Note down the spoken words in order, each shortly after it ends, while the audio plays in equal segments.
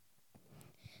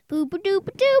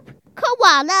Boop-a-doop-a-doop,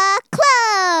 Koala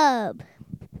Club!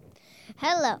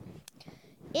 Hello,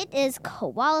 it is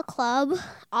Koala Club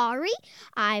Ari.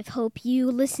 I hope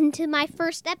you listened to my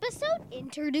first episode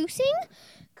introducing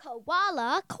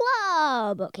Koala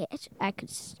Club. Okay, I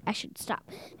should stop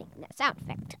making that sound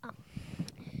effect.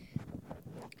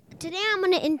 Today I'm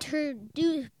going to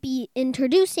be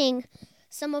introducing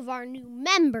some of our new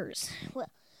members.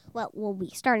 Well, we'll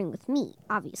be starting with me,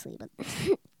 obviously, but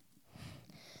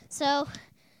so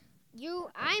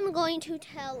I'm going to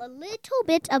tell a little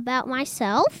bit about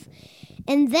myself,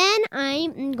 and then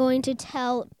I'm going to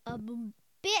tell a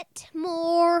bit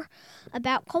more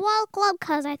about Koala Club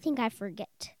because I think I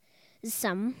forget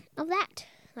some of that,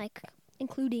 like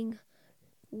including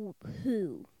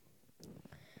who.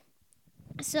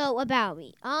 So about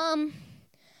me, I'm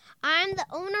the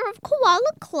owner of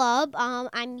Koala Club.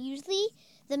 I'm usually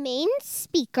the main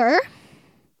speaker.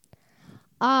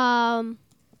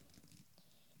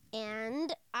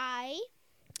 And I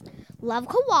love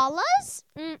koalas.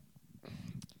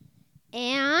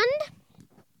 And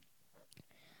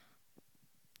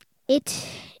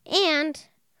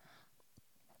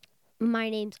my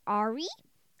name's Ari.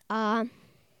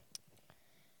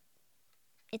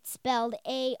 It's spelled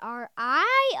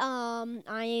A-R-I.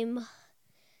 I'm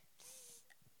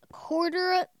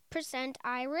 25%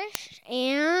 Irish,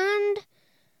 and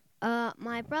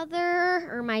my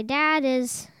brother or my dad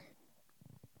is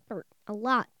a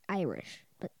lot Irish,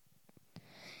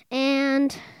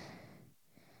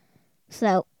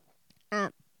 so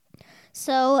I'll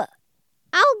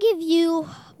give you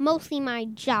mostly my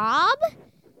job,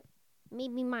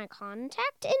 maybe my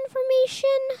contact information.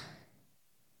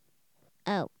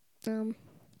 That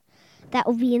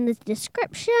will be in the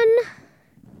description.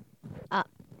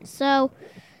 So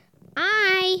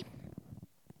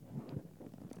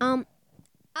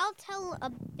I'll tell a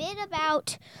bit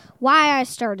about why I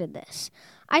started this.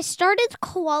 I started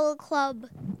Koala Club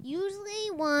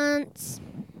usually once,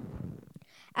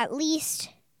 at least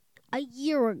a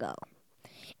year ago.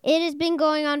 It has been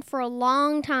going on for a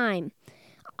long time.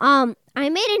 I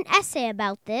made an essay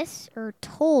about this, or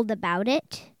told about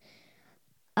it.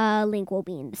 Link will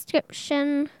be in the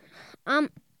description. And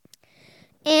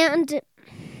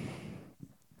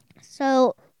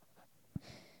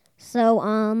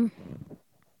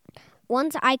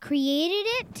once I created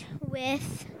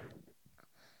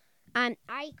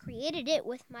it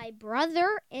with my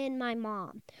brother and my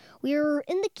mom. We were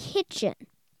in the kitchen.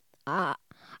 I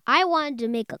wanted to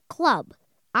make a club.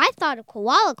 I thought a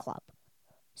koala club.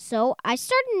 So I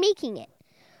started making it.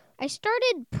 I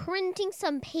started printing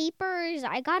some papers.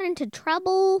 I got into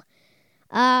trouble.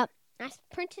 I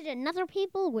printed another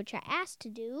paper, which I asked to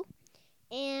do.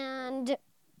 And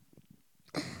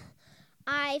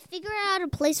I figured out a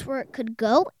place where it could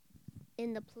go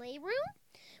in the playroom,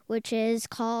 which is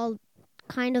called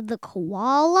kind of the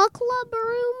Koala Club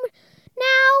room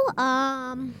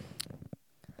now.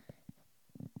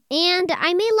 And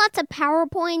I made lots of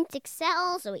PowerPoints,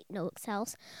 Excels. Oh, wait, no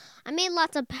Excels. I made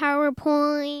lots of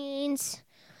PowerPoints.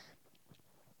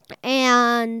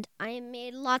 And I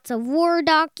made lots of Word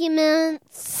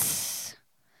documents.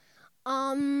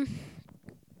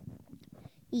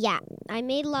 Yeah, I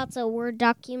made lots of Word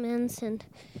documents and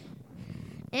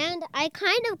I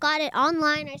kind of got it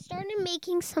online. I started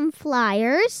making some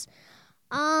flyers.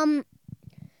 I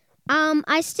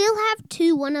still have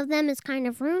two. One of them is kind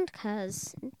of ruined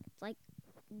because it's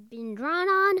been drawn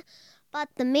on, but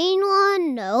the main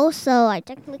one, no. So I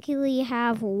technically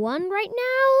have one right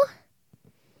now.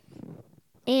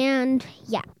 And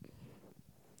yeah.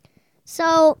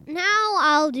 So now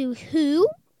I'll do who.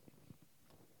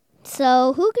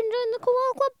 So who can join the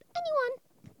Koala Club? Anyone.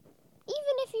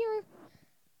 Even if you're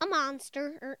a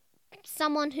monster or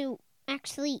someone who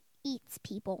actually eats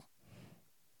people.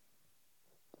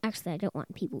 Actually, I don't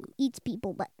want people who eats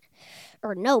people,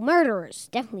 or no murderers.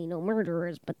 Definitely no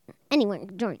murderers, but anyone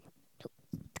can join.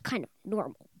 Kind of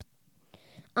normal.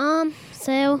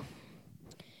 So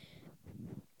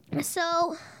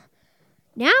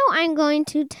now I'm going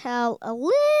to tell a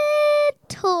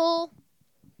little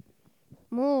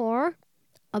more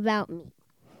about me.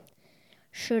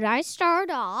 Should I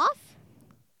start off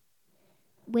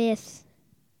with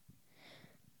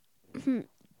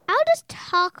I'll just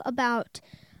talk about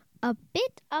a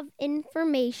bit of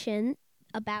information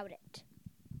about it.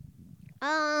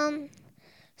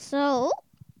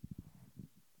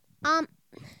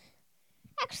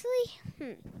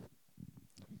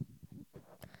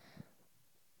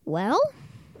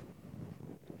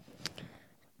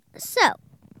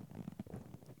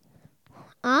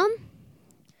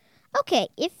 Okay,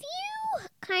 if you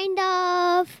kind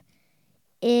of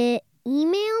email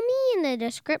me in the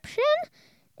description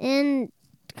and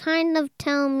kind of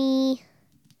tell me,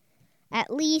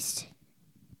 at least,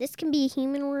 this can be a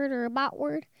human word or a bot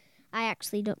word. I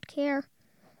actually don't care.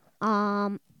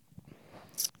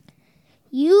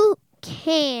 You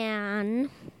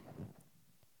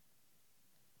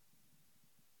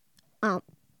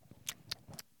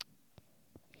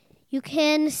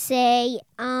can say,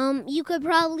 you could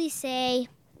probably say,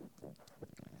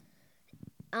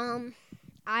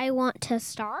 I want to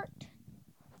start.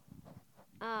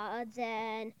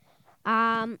 Then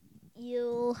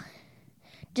you'll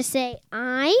just say,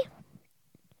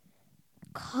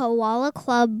 Koala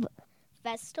Club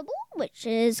Festival, which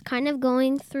is kind of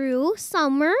going through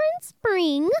summer and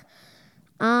spring.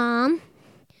 And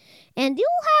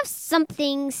you'll have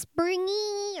something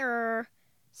springy or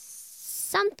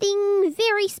something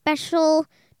very special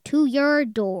to your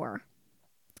door.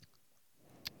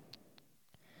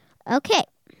 Okay,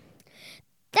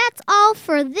 that's all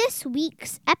for this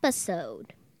week's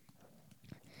episode.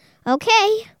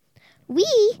 Okay, we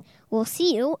will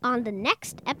see you on the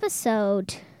next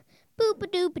episode.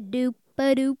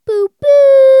 Boop-a-doop-a-doop-a-doop-boop-boop.